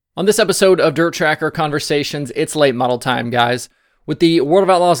On this episode of Dirt Tracker Conversations, it's late model time, guys. With the World of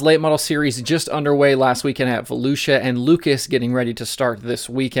Outlaws late model series just underway last weekend at Volusia and Lucas getting ready to start this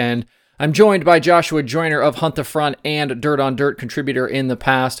weekend, I'm joined by Joshua Joyner of Hunt the Front and Dirt on Dirt contributor in the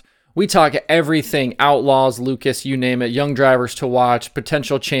past. We talk everything Outlaws, Lucas, you name it, young drivers to watch,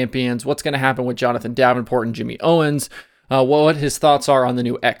 potential champions, what's going to happen with Jonathan Davenport and Jimmy Owens, what his thoughts are on the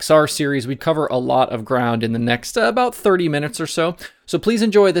new XR series. We cover a lot of ground in the next about 30 minutes or so. So please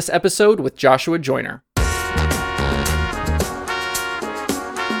enjoy this episode with Joshua Joyner.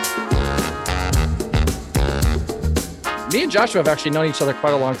 Me and Joshua have actually known each other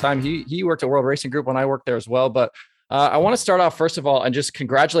quite a long time. He worked at World Racing Group when I worked there as well. But I want to start off, first of all, and just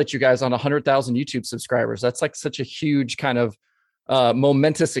congratulate you guys on 100,000 YouTube subscribers. That's like such a huge kind of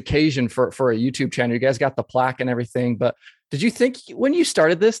momentous occasion for a YouTube channel. You guys got the plaque and everything. But did you think when you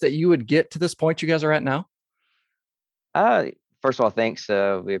started this that you would get to this point you guys are at now? First of all, thanks.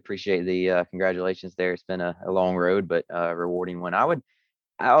 We appreciate the congratulations there. It's been a long road, but rewarding one.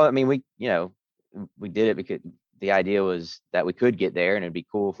 I mean, we did it because the idea was that we could get there, and it'd be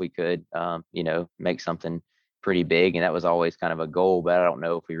cool if we could, make something pretty big. And that was always kind of a goal, but I don't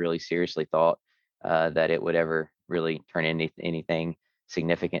know if we really seriously thought that it would ever really turn into anything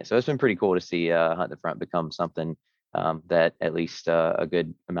significant. So it's been pretty cool to see Hunt the Front become something that at least a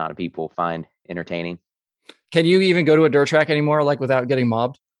good amount of people find entertaining. Can you even go to a dirt track anymore, like without getting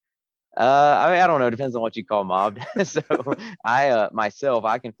mobbed? I mean, I don't know. It depends on what you call mobbed. So I myself,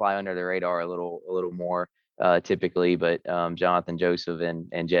 I can fly under the radar a little more typically, but Jonathan, Joseph,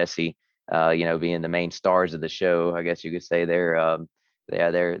 and Jesse, being the main stars of the show, I guess you could say they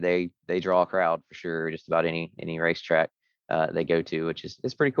draw a crowd for sure. Just about any racetrack they go to, which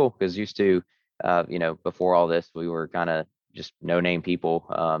is pretty cool because used to, before all this, we were kind of just no name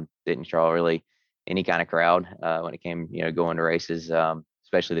people. Didn't draw really any kind of crowd when it came, going to races.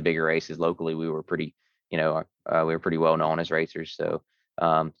 Especially the bigger races locally, we were pretty, we were pretty well known as racers. So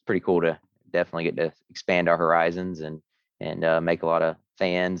it's pretty cool to definitely get to expand our horizons and make a lot of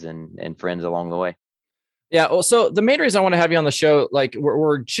fans and friends along the way. Yeah. Well, so the main reason I want to have you on the show, like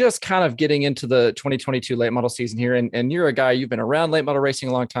we're just kind of getting into the 2022 late model season here. And you're a guy, you've been around late model racing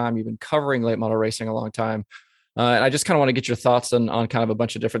a long time. You've been covering late model racing a long time. And I just kind of want to get your thoughts on kind of a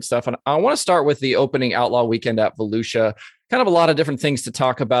bunch of different stuff. And I want to start with the opening Outlaw weekend at Volusia. Kind of a lot of different things to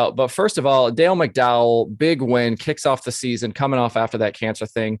talk about. But first of all, Dale McDowell, big win, kicks off the season, coming off after that cancer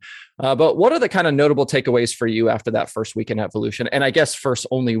thing. But what are the kind of notable takeaways for you after that first weekend at Volusia? And I guess first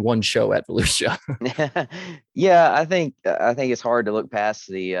only one show at Volusia. Yeah, I think it's hard to look past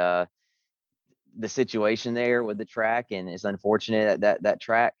the situation there with the track, and it's unfortunate that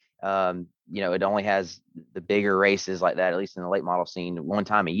track, it only has the bigger races like that, at least in the late model scene, one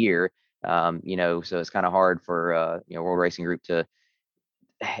time a year. So it's kind of hard for World Racing Group to,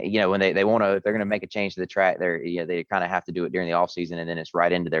 when they want to, if they're going to make a change to the track, they kind of have to do it during the off season, and then it's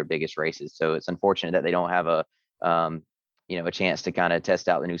right into their biggest races. So it's unfortunate that they don't have um, a chance to kind of test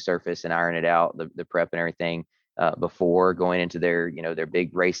out the new surface and iron it out, the prep and everything before going into their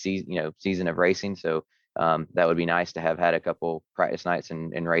big race season, season of racing. So that would be nice to have had a couple practice nights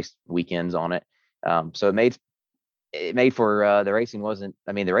and race weekends on it. So it made for the racing wasn't.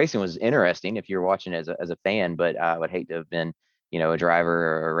 I mean, the racing was interesting if you're watching as a fan, but I would hate to have been a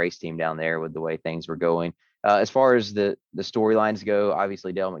driver or a race team down there with the way things were going. As far as the storylines go,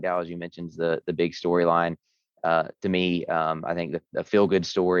 obviously Dale McDowell, as you mentioned, is the big storyline. To me, I think the feel good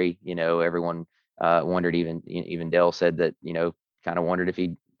story. Everyone wondered. Even Dale said that kind of wondered if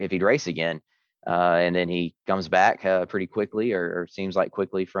he'd race again, and then he comes back pretty quickly, or seems like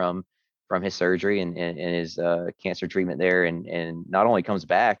quickly from his surgery and his cancer treatment there, and not only comes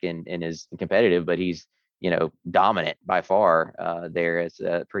back and is competitive, but he's dominant by far there. It's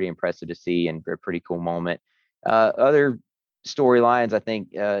pretty impressive to see and a pretty cool moment. Other storylines, I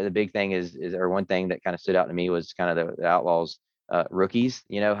think the big thing or one thing that kind of stood out to me was kind of the Outlaws rookies.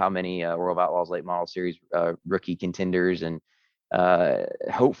 How many World of Outlaws late model series rookie contenders and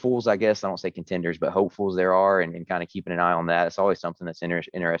hopefuls, I guess I don't say contenders, but hopefuls there are, and kind of keeping an eye on that. It's always something that's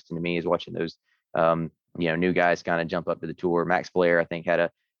interesting to me, is watching those new guys kind of jump up to the tour. Max Blair, I think, had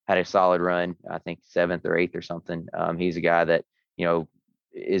a solid run, I think seventh or eighth or something. He's a guy that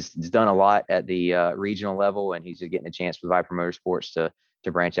is done a lot at the regional level, and he's just getting a chance with Viper Motorsports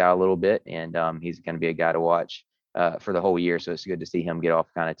to branch out a little bit, and he's going to be a guy to watch for the whole year. So it's good to see him get off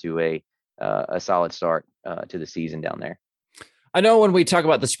kind of to a solid start to the season down there. I know when we talk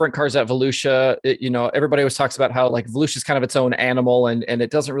about the sprint cars at Volusia, everybody always talks about how like Volusia is kind of its own animal and it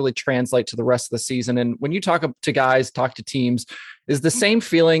doesn't really translate to the rest of the season. And when you talk to guys, talk to teams, is the same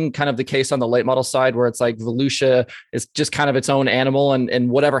feeling kind of the case on the late model side where it's like Volusia is just kind of its own animal and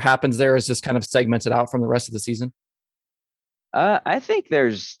whatever happens there is just kind of segmented out from the rest of the season? I think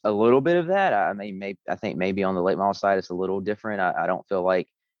there's a little bit of that. I mean, I think maybe on the late model side, it's a little different. I don't feel like,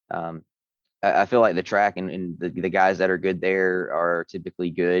 um, I feel like the track and the guys that are good there are typically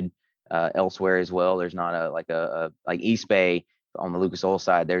good elsewhere as well. There's not a like East Bay on the Lucas Oil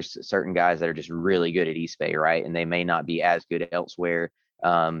side. There's certain guys that are just really good at East Bay, right? And they may not be as good elsewhere,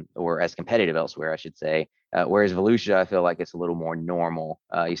 or as competitive elsewhere, I should say. Whereas Volusia, I feel like it's a little more normal.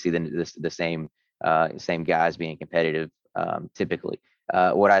 You see the same guys being competitive, typically.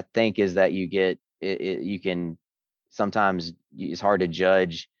 What I think is that you can sometimes, it's hard to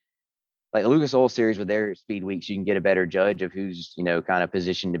judge like the Lucas Oil Series with their speed weeks. You can get a better judge of who's kind of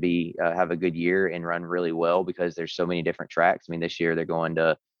positioned to be have a good year and run really well because there's so many different tracks. I mean, this year they're going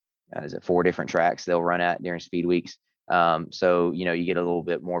to is it 4 different tracks they'll run at during speed weeks. So you get a little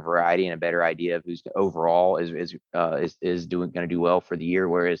bit more variety and a better idea of who's overall is doing going to do well for the year.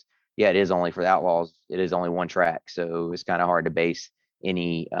 Whereas, yeah, it is only for the Outlaws. It is only one track, so it's kind of hard to base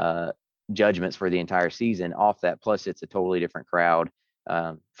any judgments for the entire season off that. Plus, it's a totally different crowd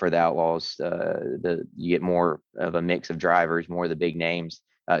for the Outlaws. You get more of a mix of drivers, more of the big names,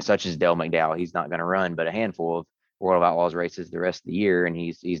 such as Dale McDowell. He's not going to run, but a handful of World of Outlaws races the rest of the year, and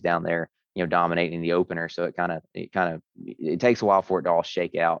he's down there, dominating the opener. So it takes a while for it to all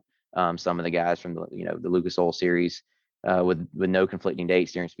shake out. Some of the guys from the Lucas Oil Series, with no conflicting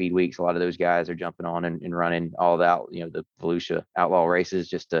dates during speed weeks, a lot of those guys are jumping on and running all that, the Volusia Outlaw races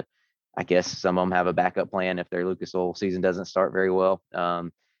just to, I guess some of them have a backup plan if their Lucas Oil season doesn't start very well.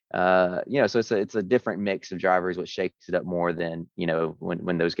 So it's a different mix of drivers, which shakes it up more than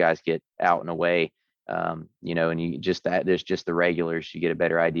when those guys get out and away. And you just that there's just the regulars, you get a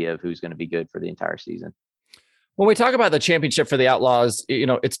better idea of who's going to be good for the entire season. When we talk about the championship for the Outlaws,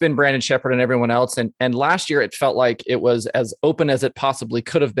 it's been Brandon Sheppard and everyone else. And last year it felt like it was as open as it possibly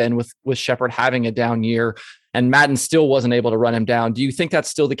could have been with Sheppard having a down year and Madden still wasn't able to run him down. Do you think that's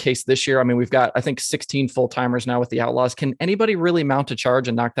still the case this year? I mean, we've got, I think 16 full timers now with the Outlaws. Can anybody really mount a charge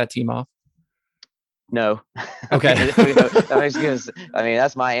and knock that team off? No. Okay. I mean,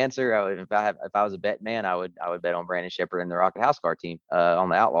 that's my answer. If I was a bet man, I would bet on Brandon Sheppard and the Rocket House Car team on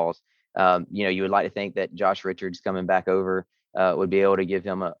the Outlaws. You would like to think that Josh Richards coming back over would be able to give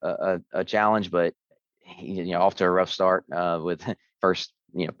him a challenge, but he, off to a rough start with first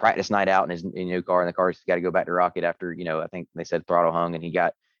practice night out in his new car, and the car's got to go back to Rocket after I think they said throttle hung and he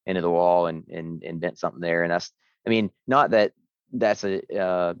got into the wall and bent something there. And I mean, not that that's an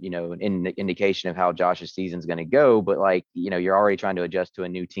indication of how Josh's season's going to go, but like you're already trying to adjust to a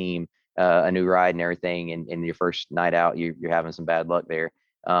new team, a new ride and everything, and your first night out you're having some bad luck there.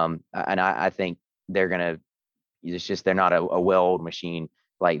 And I think they're gonna it's just they're not a well-oiled machine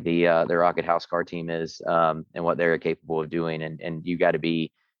like the Rocket House Car team is, and what they're capable of doing, and you got to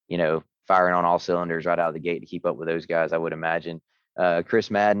be firing on all cylinders right out of the gate to keep up with those guys, I would imagine. Chris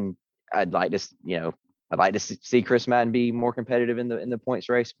Madden, I'd like to see Chris Madden be more competitive in the points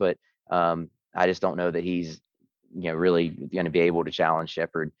race, but I just don't know that he's really going to be able to challenge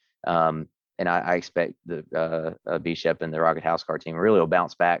Sheppard. And I expect the B Shep and the Rocket House Car team really will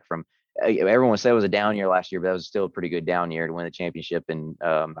bounce back from. Everyone said it was a down year last year, but that was still a pretty good down year to win the championship. And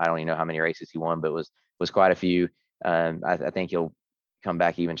I don't even know how many races he won, but was quite a few. I think he'll come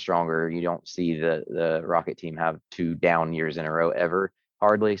back even stronger. You don't see the Rocket team have 2 down years in a row ever,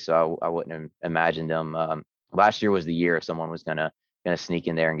 hardly. So I wouldn't imagine them. Last year was the year if someone was gonna sneak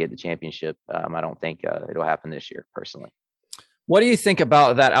in there and get the championship. I don't think it'll happen this year, personally. What do you think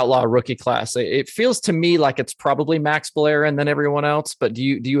about that Outlaw rookie class? It feels to me like it's probably Max Blair and then everyone else, but do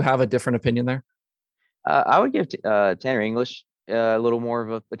you have a different opinion there? I would give Tanner English a little more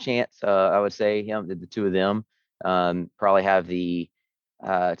of a chance. I would say the two of them probably have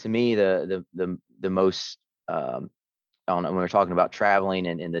to me the most, on when we're talking about traveling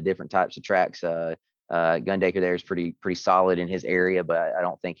and the different types of tracks. Gundaker there is pretty solid in his area, but I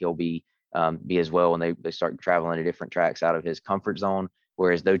don't think he'll be as well when they start traveling to different tracks out of his comfort zone.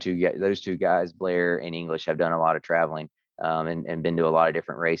 Whereas those two guys, Blair and English, have done a lot of traveling, and been to a lot of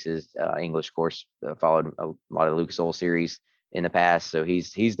different races. English, of course, followed a lot of the Lucas Oil Series in the past, so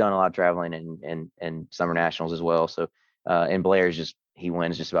he's done a lot of traveling and summer nationals as well. So and Blair's he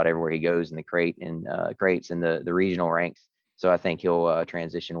wins just about everywhere he goes in the crates and the regional ranks. So I think he'll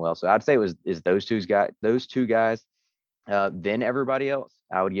transition well. So I'd say is those two guys. Then everybody else,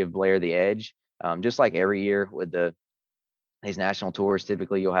 I would give Blair the edge. Just like every year with the these national tours,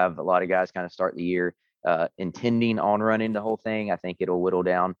 typically you'll have a lot of guys kind of start the year intending on running the whole thing. I think it'll whittle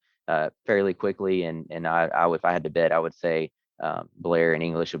down fairly quickly. And if I had to bet, I would say Blair and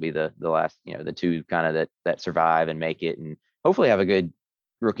English will be the last, the two kind of that survive and make it, and hopefully have a good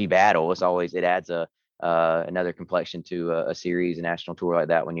rookie battle. It adds another complexion to a series, a national tour like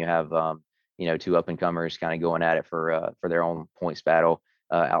that when you have two up and comers kind of going at it for their own points battle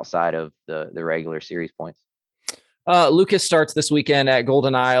outside of the regular series points. Lucas starts this weekend at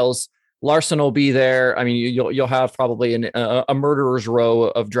Golden Isles. Larson will be there. I mean, you'll have probably a murderer's row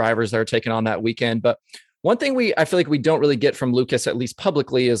of drivers that are taking on that weekend. But one thing I feel like we don't really get from Lucas, at least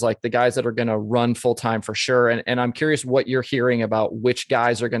publicly, is like the guys that are going to run full time for sure. And I'm curious what you're hearing about which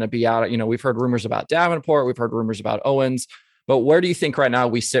guys are going to be out. We've heard rumors about Davenport, we've heard rumors about Owens, but where do you think right now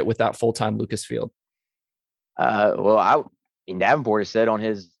we sit with that full time Lucas field? Davenport has said on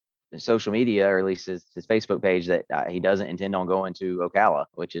his social media, or at least his Facebook page, that he doesn't intend on going to Ocala,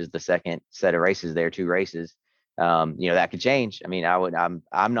 which is the second set of races there, 2 races. That could change. I mean,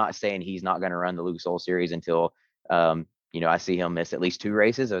 I'm not saying he's not going to run the Lucas Oil Series until I see him miss at least 2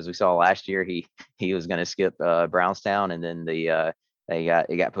 races. As we saw last year, he was going to skip Brownstown, and then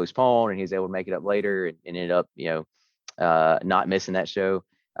it got postponed, and he was able to make it up later and ended up not missing that show.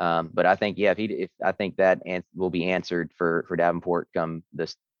 But I think I think that will be answered for Davenport come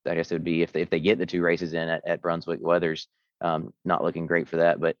this. I guess it would be if they get the 2 races in at Brunswick. Weather's not looking great for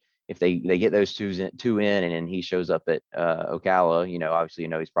that, but if they get those two in and then he shows up at Ocala, obviously,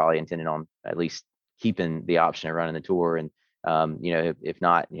 he's probably intending on at least keeping the option of running the tour. And, if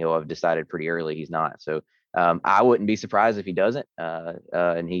not, he'll have decided pretty early he's not. So I wouldn't be surprised if he doesn't.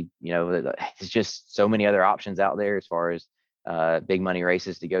 And there's just so many other options out there as far as big money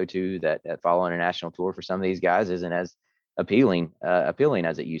races to go to that follow on a national tour for some of these guys isn't as appealing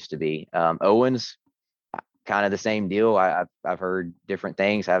as it used to be. Owens, kind of the same deal. I've heard different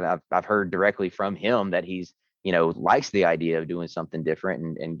things. I've heard directly from him that he's likes the idea of doing something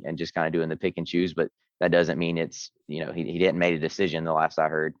different and just kind of doing the pick and choose, but that doesn't mean it's he didn't make a decision the last I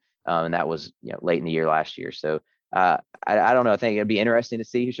heard, and that was late in the year last year. So I don't know. I think it'd be interesting to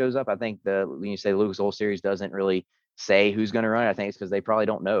see who shows up. I think when you say the Lucas Oil Series doesn't really say who's going to run, I think it's because they probably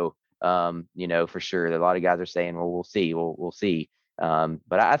don't know. For sure. A lot of guys are saying, well, we'll see. We'll see.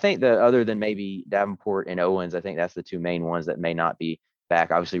 But I think that other than maybe Davenport and Owens, I think that's the 2 main ones that may not be back.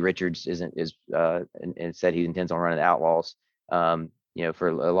 Obviously, Richards and said he intends on running the Outlaws, for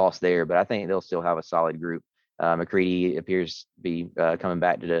a loss there. But I think they'll still have a solid group. McCready appears to be coming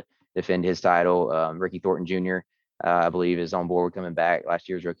back to defend his title. Ricky Thornton Jr., I believe, is on board coming back. Last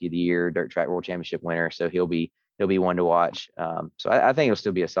year's Rookie of the Year, Dirt Track World Championship winner. So he'll be one to watch. So I think it'll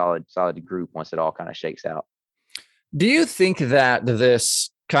still be a solid group once it all kind of shakes out. Do you think that this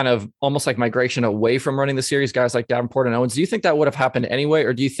kind of almost like migration away from running the series, guys like Davenport and Owens, do you think that would have happened anyway?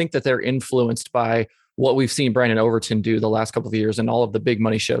 Or do you think that they're influenced by what we've seen Brandon Overton do the last couple of years and all of the big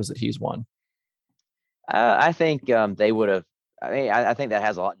money shows that he's won? I think they would have. I think that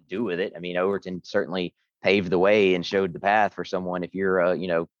has a lot to do with it. I mean, Overton certainly paved the way and showed the path for someone. If you're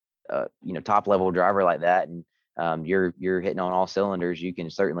a top level driver like that, and you're hitting on all cylinders, you can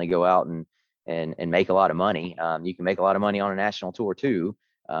certainly go out and make a lot of money. You can make a lot of money on a national tour too.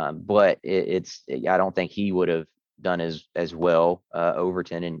 But I don't think he would have done as well,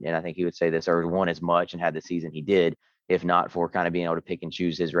 Overton. And I think he would say this, or won as much and had the season he did, if not for kind of being able to pick and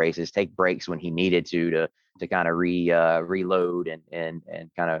choose his races, take breaks when he needed to kind of reload and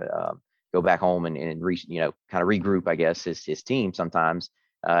kind of go back home and kind of regroup, I guess, his team sometimes,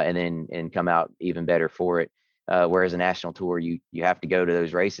 and then come out even better for it. Whereas a national tour, you have to go to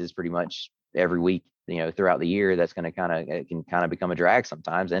those races pretty much every week, throughout the year. That's going to can kind of become a drag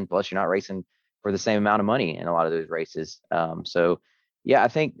sometimes. And plus, you're not racing for the same amount of money in a lot of those races. So yeah, I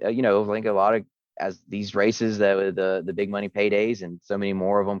think, I think a lot of, as these races, the big money paydays and so many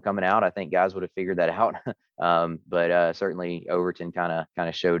more of them coming out, I think guys would have figured that out. But certainly Overton kind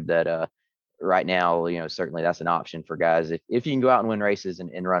of showed that right now, certainly that's an option for guys if you can go out and win races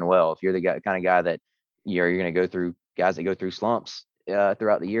and run well. If you're the kind of guy that you're going to go through, guys that go through slumps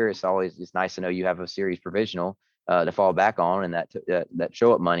throughout the year, it's nice to know you have a series provisional to fall back on, and that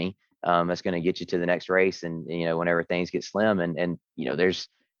show up money that's going to get you to the next race. And whenever things get slim, and there's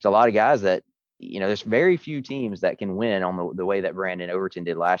a lot of guys that there's very few teams that can win on the way that Brandon Overton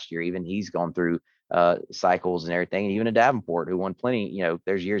did last year. Even he's gone through cycles and everything. And even a Davenport who won plenty,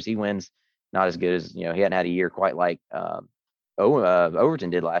 there's years he wins not as good as, he hadn't had a year quite like Overton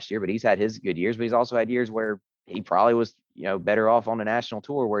did last year, but he's had his good years. But he's also had years where he probably was, better off on a national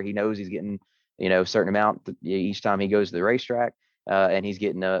tour where he knows he's getting, a certain amount each time he goes to the racetrack, and he's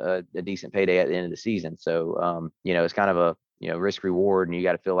getting a decent payday at the end of the season. So, it's kind of risk reward, and you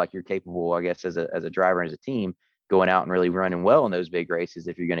got to feel like you're capable, I guess, as a driver and as a team, going out and really running well in those big races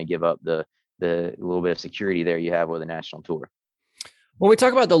if you're going to give up the little bit of security there you have with a national tour. When we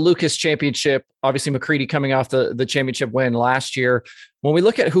talk about the Lucas Championship, obviously McCreadie coming off the championship win last year. When we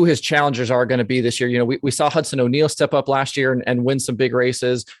look at who his challengers are going to be this year, we saw Hudson O'Neal step up last year and win some big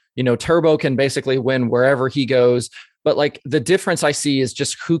races. Turbo can basically win wherever he goes. But like the difference I see is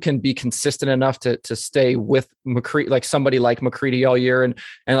just who can be consistent enough to stay with McCreadie, like somebody like McCreadie all year. And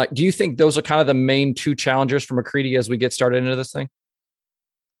like, do you think those are kind of the main two challengers for McCreadie as we get started into this thing?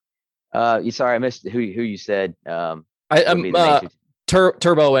 You sorry, I missed who you said. I am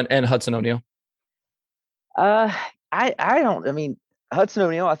Turbo and Hudson O'Neal. I don't. I mean, Hudson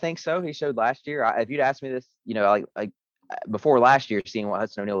O'Neal, I think so. He showed last year. If you'd asked me this, like before last year, seeing what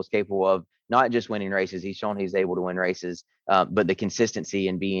Hudson O'Neal was capable of, not just winning races, he's shown he's able to win races, but the consistency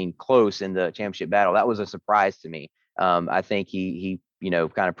and being close in the championship battle, that was a surprise to me. I think he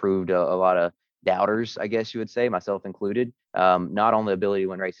kind of proved a lot of doubters, I guess you would say, myself included, not on the ability to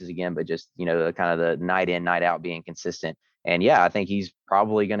win races again, but just the kind of the night in, night out being consistent. And yeah, I think he's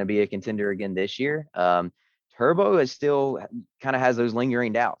probably going to be a contender again this year. Turbo is still kind of has those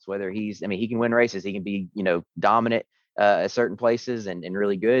lingering doubts whether he can win races, he can be, dominant at certain places and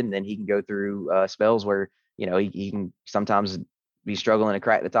really good. And then he can go through spells where, he can sometimes be struggling to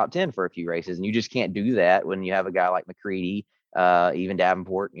crack the top 10 for a few races. And you just can't do that when you have a guy like McCreadie, even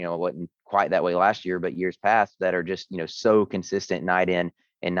Davenport, wasn't quite that way last year, but years past, that are just, so consistent night in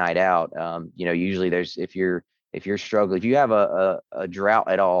and night out. Usually if you're struggling, if you have a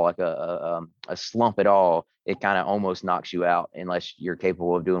drought at all, like a slump at all, it kind of almost knocks you out unless you're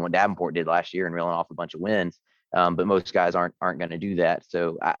capable of doing what Davenport did last year and reeling off a bunch of wins. But most guys aren't going to do that.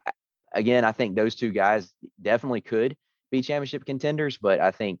 So I think those two guys definitely could be championship contenders, but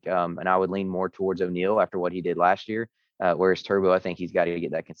I think, and I would lean more towards O'Neal after what he did last year. Whereas Turbo, I think he's got to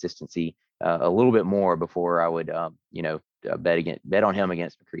get that consistency a little bit more before I would, bet on him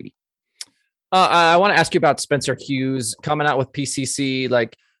against McCreadie. I want to ask you about Spencer Hughes coming out with PCC.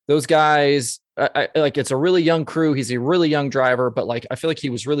 Like those guys, like it's a really young crew. He's a really young driver, but like I feel like he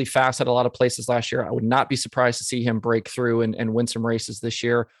was really fast at a lot of places last year. I would not be surprised to see him break through and win some races this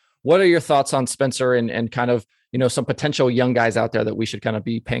year. What are your thoughts on Spencer and kind of some potential young guys out there that we should kind of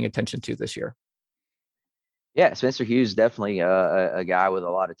be paying attention to this year? Yeah, Spencer Hughes definitely a guy with a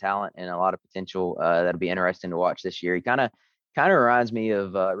lot of talent and a lot of potential that'll be interesting to watch this year. He kind of reminds me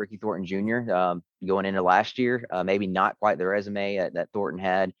of Ricky Thornton Jr. Going into last year. Maybe not quite the resume that Thornton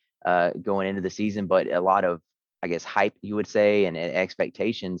had going into the season, but a lot of, I guess, hype, you would say, and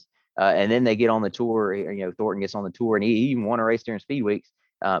expectations. And then they get on the tour. Thornton gets on the tour, and he even won a race during Speed Weeks.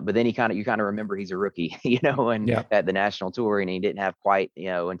 But then you kind of remember he's a rookie, and yeah, at the national tour, and he didn't have quite,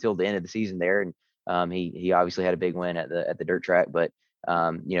 until the end of the season there. And he obviously had a big win at the dirt track, but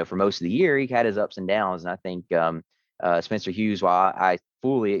for most of the year he had his ups and downs. And I think Spencer Hughes, while I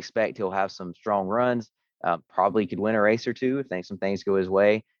fully expect he'll have some strong runs, probably could win a race or two if some things go his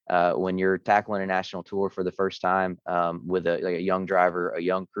way. When you're tackling a national tour for the first time with a young driver, a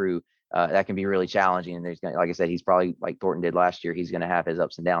young crew, that can be really challenging. And like I said, he's probably like Thornton did last year. He's going to have his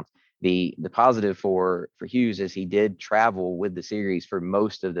ups and downs. The positive for Hughes is he did travel with the series for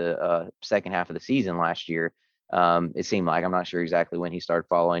most of the second half of the season last year. It seemed like, I'm not sure exactly when he started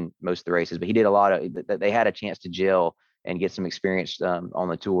following most of the races, but he did a lot of that. They had a chance to gel and get some experience on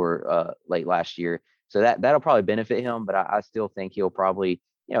the tour late last year. So that'll probably benefit him, but I still think he'll probably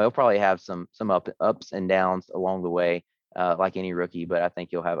have some ups and downs along the way, like any rookie. But I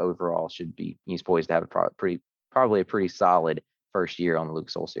think overall he's poised to have probably a pretty solid first year on the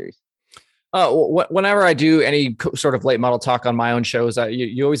Lucas Oil Series. Whenever I do any sort of late model talk on my own shows,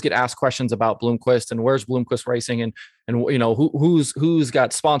 you always get asked questions about Bloomquist and where's Bloomquist racing and who's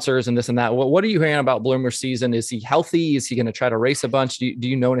got sponsors and this and that. What are you hearing about Bloomer's season? Is he healthy? Is he going to try to race a bunch? Do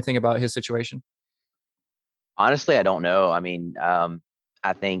you know anything about his situation? Honestly, I don't know. I mean,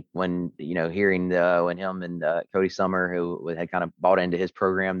 I think when hearing when him and Cody Summer, who had kind of bought into his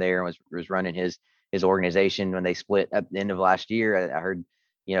program there and was running his organization when they split at the end of last year, I heard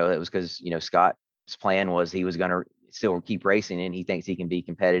it was because Scott's plan was he was going to still keep racing and he thinks he can be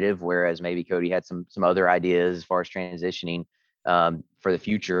competitive, whereas maybe Cody had some other ideas as far as transitioning for the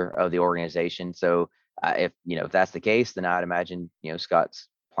future of the organization. So if that's the case, then I'd imagine Scott's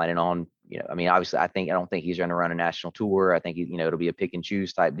planning on obviously I don't think he's going to run a national tour. I think it'll be a pick and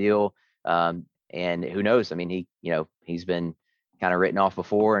choose type deal. And who knows? I mean, he's been kind of written off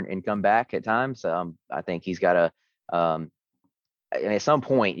before and come back at times. I think he's got to at some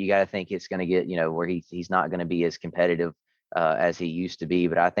point you got to think it's going to get where he's not going to be as competitive as he used to be.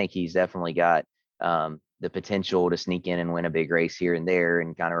 But I think he's definitely got the potential to sneak in and win a big race here and there,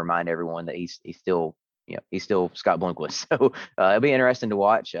 and kind of remind everyone that he's still, he's still Scott Bloomquist. So it'll be interesting to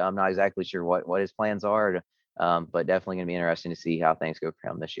watch. I'm not exactly sure what his plans are, but definitely going to be interesting to see how things go for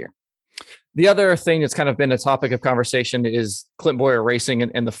him this year. The other thing that's kind of been a topic of conversation is Clint Bowyer Racing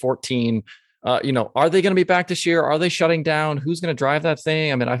and the 14. Are they going to be back this year? Are they shutting down? Who's going to drive that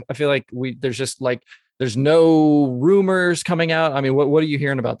thing? I mean, I feel like there's just like, there's no rumors coming out. I mean, what are you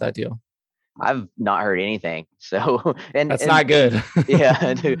hearing about that deal? I've not heard anything. So, That's not good.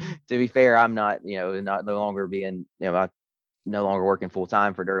 yeah, to be fair, I'm not, not no longer being, I'm no longer working full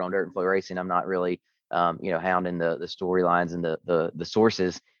time for Dirt on Dirt and Flow Racing. I'm not really, hounding the storylines and the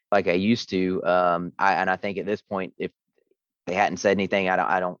sources like I used to. I think at this point, if they hadn't said anything,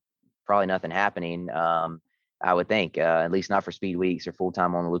 I don't probably nothing happening. I would think, at least not for Speed Weeks or full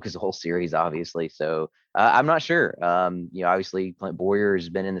time on the Lucas Oil Series, obviously. So I'm not sure. Obviously Clint Bowyer has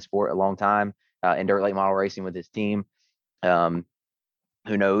been in the sport a long time, in dirt late model racing with his team. Um,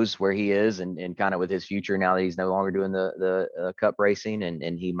 who knows where he is and kind of with his future now that he's no longer doing the cup racing,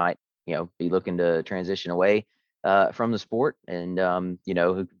 and he might, be looking to transition away from the sport. And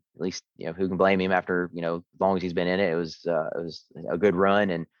who, at least, who can blame him after, as long as he's been in it. It was a good run,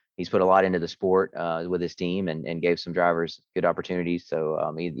 and he's put a lot into the sport with his team, and gave some drivers good opportunities.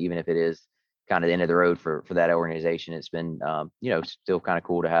 So even if it is kind of the end of the road for that organization, it's been still kind of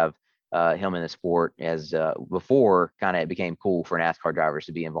cool to have him in the sport, as before kind of it became cool for NASCAR drivers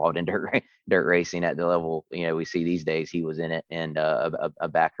to be involved in dirt racing at the level we see these days. He was in it, and a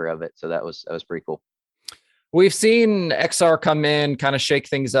backer of it, so that was pretty cool. We've seen XR come in, kind of shake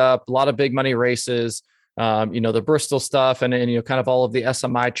things up, a lot of big money races, the Bristol stuff, and kind of all of the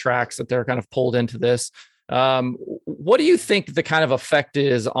SMI tracks that they're kind of pulled into this. What do you think the kind of effect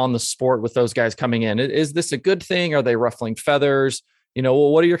is on the sport with those guys coming in? Is this a good thing? Are they ruffling feathers?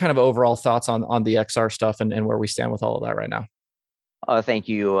 What are your kind of overall thoughts on the XR stuff and where we stand with all of that right now? I think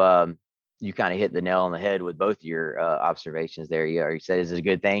you kind of hit the nail on the head with both your observations there. You said, is it a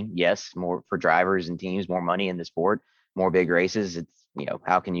good thing? Yes, more for drivers and teams, more money in the sport, more big races. It's,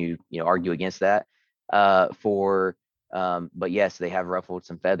 how can you argue against that? But yes, they have ruffled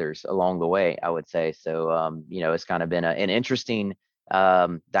some feathers along the way, I would say. So it's kind of been an interesting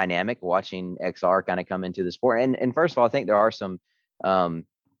dynamic watching XR kind of come into the sport. And first of all, I think there are some what's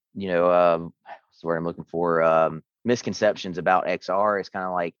the word I'm looking for? Misconceptions about XR. It's kind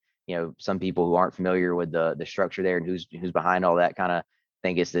of like, some people who aren't familiar with the structure there and who's behind all that kind of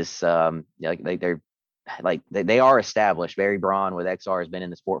think it's this they are established. Barry Braun with XR has been in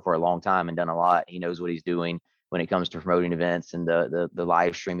the sport for a long time and done a lot. He knows what he's doing when it comes to promoting events and the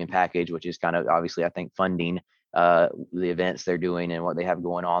live streaming package, which is kind of obviously, I think, funding the events they're doing and what they have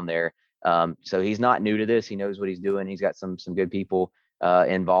going on there. So he's not new to this. He knows what he's doing. He's got some good people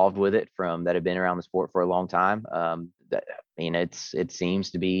involved with it that have been around the sport for a long time. It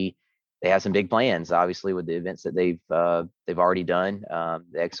seems to be, they have some big plans, obviously, with the events that they've already done. The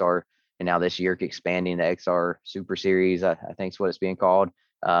XR, and now this year expanding the XR Super Series, I think is what it's being called.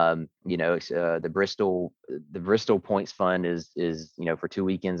 The Bristol Points Fund is for 2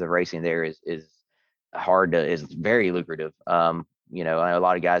 weekends of racing there is very lucrative. A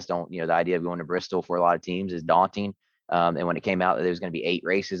lot of guys don't, the idea of going to Bristol for a lot of teams is daunting. And when it came out that there was going to be 8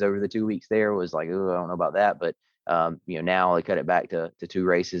 races over the 2 weeks, there was like, oh, I don't know about that. But now they cut it back to 2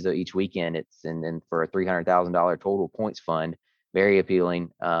 races each weekend. And then for a $300,000 total points fund, very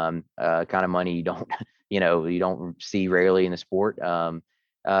appealing. Kind of money you don't, you don't see rarely in the sport. And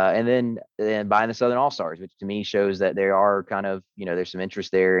then buying the Southern All Stars, which to me shows that there are kind of, there's some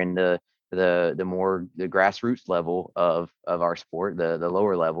interest there in the grassroots level of our sport, the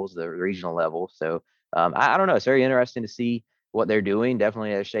lower levels, the regional level. So I don't know. It's very interesting to see what they're doing.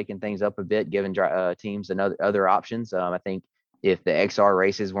 Definitely shaking things up a bit, giving teams other options. I think if the XR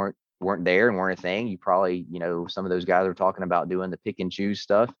races weren't there and weren't a thing, you probably, some of those guys are talking about doing the pick and choose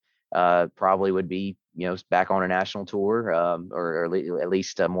stuff. Probably would be, back on a national tour, or at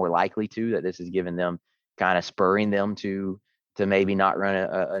least more likely to, that this is giving them, kind of spurring them to maybe not run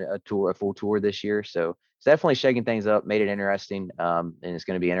a full tour this year. So it's definitely shaking things up, made it interesting. And it's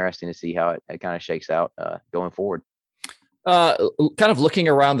going to be interesting to see how it kind of shakes out going forward. Kind of looking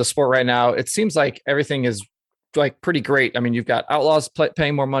around the sport right now, it seems like everything is like pretty great. I mean, you've got Outlaws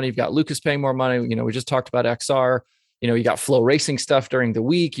paying more money. You've got Lucas paying more money. We just talked about XR. You got Flow Racing stuff during the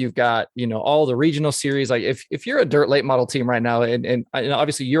week. You've got, all the regional series. Like if you're a dirt late model team right now, and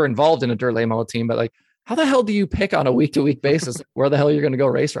obviously you're involved in a dirt late model team, but like, how the hell do you pick on a week to week basis where the hell you're going to go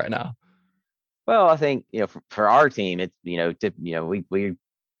race right now? Well, I think, for our team, it's,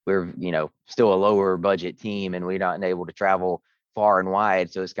 we're, still a lower budget team, and we're not able to travel far and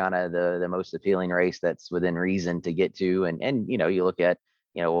wide. So it's kind of the most appealing race that's within reason to get to. And you look at,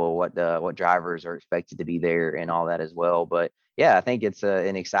 well, what drivers are expected to be there and all that as well. But yeah, I think it's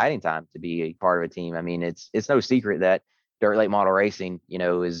an exciting time to be a part of a team. I mean, it's no secret that dirt late model racing,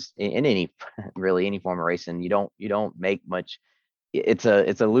 is in any really any form of racing. You don't make much. It's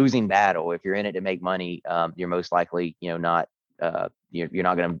a losing battle. If you're in it to make money, you're most likely, not you're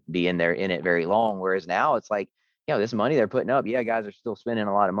not going to be in it very long. Whereas now it's like, this money they're putting up, yeah, guys are still spending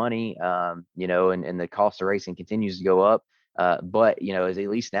a lot of money, and the cost of racing continues to go up. But as at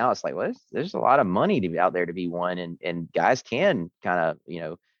least now it's like, well, there's a lot of money to be out there to be won, and guys can kind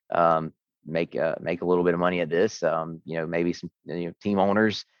of, make a little bit of money at this. Maybe some team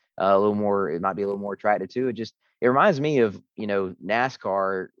owners a little more. It might be a little more attractive too. It reminds me of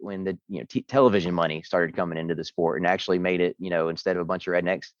NASCAR when the television money started coming into the sport and actually made it, instead of a bunch of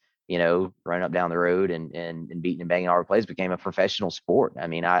rednecks running up down the road and beating and banging all over the place, became a professional sport. I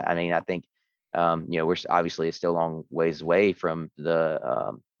think we're obviously it's still a long ways away from the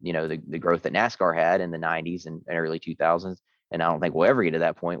growth that NASCAR had in the 90s and early 2000s, and I don't think we'll ever get to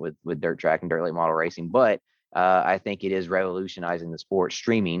that point with dirt track and dirt late model racing. But I think it is revolutionizing the sport.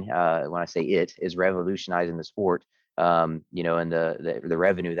 Streaming, when I say it, is revolutionizing the sport. And the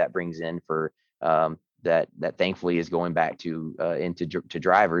revenue that brings in for that thankfully is going back to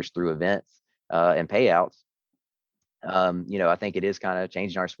drivers through events and payouts. I think it is kind of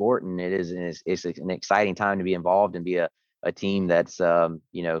changing our sport, and it's an exciting time to be involved and be a team that's kind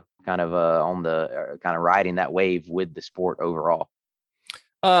of on the kind of riding that wave with the sport overall.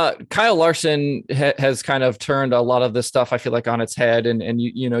 Kyle Larson has kind of turned a lot of this stuff, I feel like, on its head. And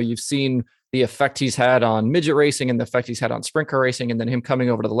you've seen the effect he's had on midget racing and the effect he's had on sprint car racing. And then him coming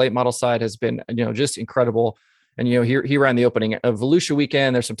over to the late model side has been, just incredible. And, he ran the opening of Volusia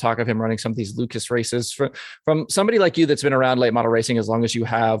weekend. There's some talk of him running some of these Lucas races. From somebody like you that's been around late model racing as long as you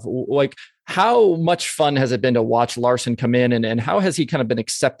have, like, how much fun has it been to watch Larson come in, and how has he kind of been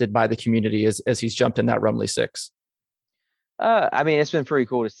accepted by the community as he's jumped in that Rumley 6? It's been pretty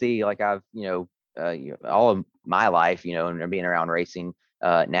cool to see. Like I've, all of my life, and being around racing,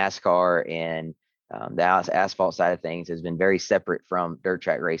 NASCAR and the asphalt side of things has been very separate from dirt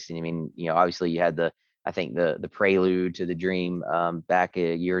track racing. I mean, obviously you had I think the prelude to the dream back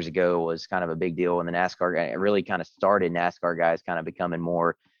years ago was kind of a big deal. And the NASCAR, it really kind of started NASCAR guys kind of becoming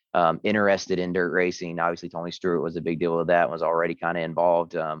more interested in dirt racing. Obviously Tony Stewart was a big deal with that, was already kind of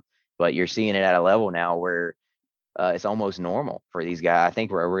involved. But you're seeing it at a level now where it's almost normal for these guys. I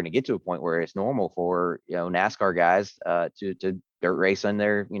think we're going to get to a point where it's normal for NASCAR guys to dirt race on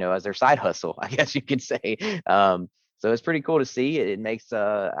their as their side hustle, I guess you could say. So it's pretty cool to see. It makes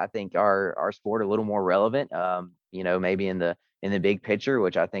I think our sport a little more relevant. Maybe in the big picture,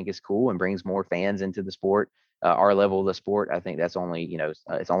 which I think is cool and brings more fans into the sport. Our level of the sport, I think that's only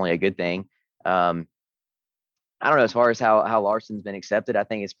it's only a good thing. I don't know, as far as how Larson's been accepted, I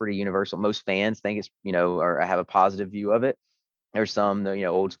think it's pretty universal. Most fans think it's, or have a positive view of it. There's some,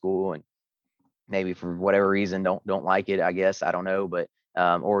 old school and maybe for whatever reason don't like it, I guess. I don't know, but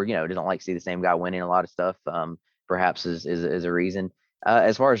or don't like to see the same guy winning a lot of stuff. Perhaps is a reason.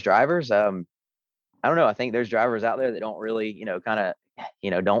 As far as drivers, I don't know. I think there's drivers out there that don't really, kind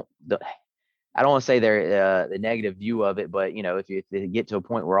of, don't. I don't want to say they're the negative view of it, but if they get to a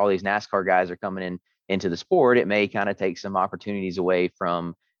point where all these NASCAR guys are coming into the sport, it may kind of take some opportunities away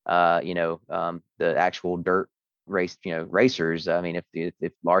from the actual dirt race racers. I mean,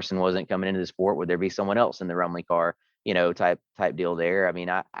 if Larson wasn't coming into the sport, would there be someone else in the Rumley car type deal there? I mean,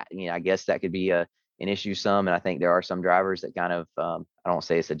 I guess that could be an issue some, and I think there are some drivers that kind of I don't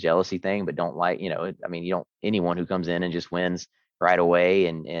say it's a jealousy thing, but don't like I mean, you don't, anyone who comes in and just wins right away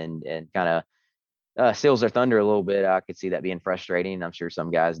and kind of steals their thunder a little bit. I could see that being frustrating. I'm sure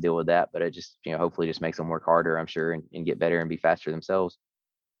some guys deal with that, but it just, hopefully just makes them work harder, I'm sure, and get better and be faster themselves.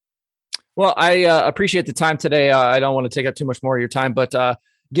 Well, I appreciate the time today. I don't want to take up too much more of your time, but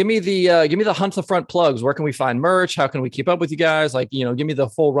give me the Hunt the Front plugs. Where can we find merch? How can we keep up with you guys? Like, give me the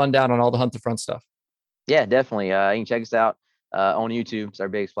full rundown on all the Hunt the Front stuff. Yeah, definitely. You can check us out on YouTube. It's our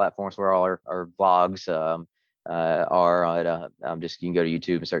biggest platform. Where all our vlogs are at. You can go to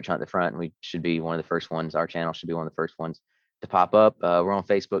YouTube and search Hunt the Front, and we should be one of the first ones. Our channel should be one of the first ones to pop up. We're on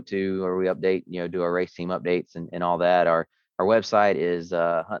Facebook too, where we update, do our race team updates and all that. Our website is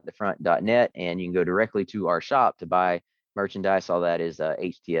huntthefront.net, and you can go directly to our shop to buy merchandise. All that is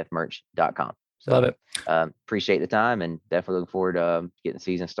htfmerch.com. So, love it. Appreciate the time, and definitely looking forward to getting the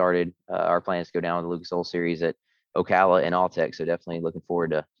season started. Our plan is to go down to the Lucas Oil Series at Ocala and Alltech, so definitely looking forward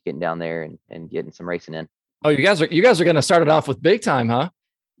to getting down there and getting some racing in. Oh, you guys are going to start it off with big time, huh?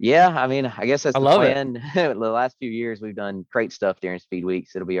 Yeah, I mean, I guess that's I the love it. plan. The last few years, we've done crate stuff during speed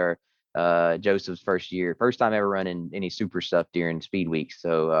weeks. It'll be our Joseph's first time ever running any super stuff during speed weeks.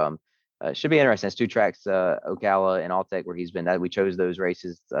 So it should be interesting. It's two tracks, Ocala and Alltech, where he's been. That we chose those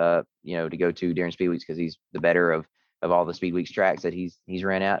races, to go to during speed weeks because he's the better of all the speed weeks tracks that he's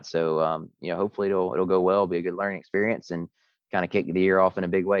ran at. So hopefully it'll go well, be a good learning experience, and kind of kick the year off in a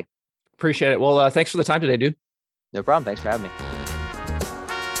big way. Appreciate it. Well, thanks for the time today, dude. No problem. Thanks for having me.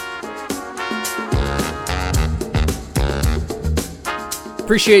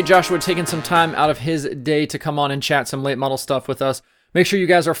 Appreciate Joshua taking some time out of his day to come on and chat some late model stuff with us. Make sure you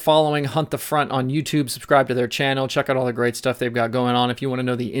guys are following Hunt the Front on YouTube. Subscribe to their channel. Check out all the great stuff they've got going on. If you want to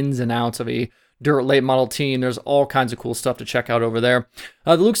know the ins and outs of a dirt late model team, there's all kinds of cool stuff to check out over there.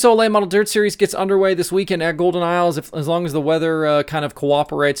 The Luke Soul Late Model Dirt Series gets underway this weekend at Golden Isles, as long as the weather kind of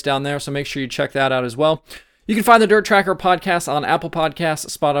cooperates down there. So make sure you check that out as well. You can find the Dirt Tracker podcast on Apple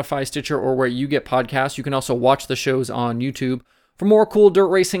Podcasts, Spotify, Stitcher, or where you get podcasts. You can also watch the shows on YouTube. For more cool dirt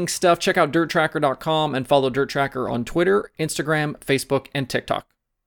racing stuff, check out dirttracker.com and follow Dirt Tracker on Twitter, Instagram, Facebook, and TikTok.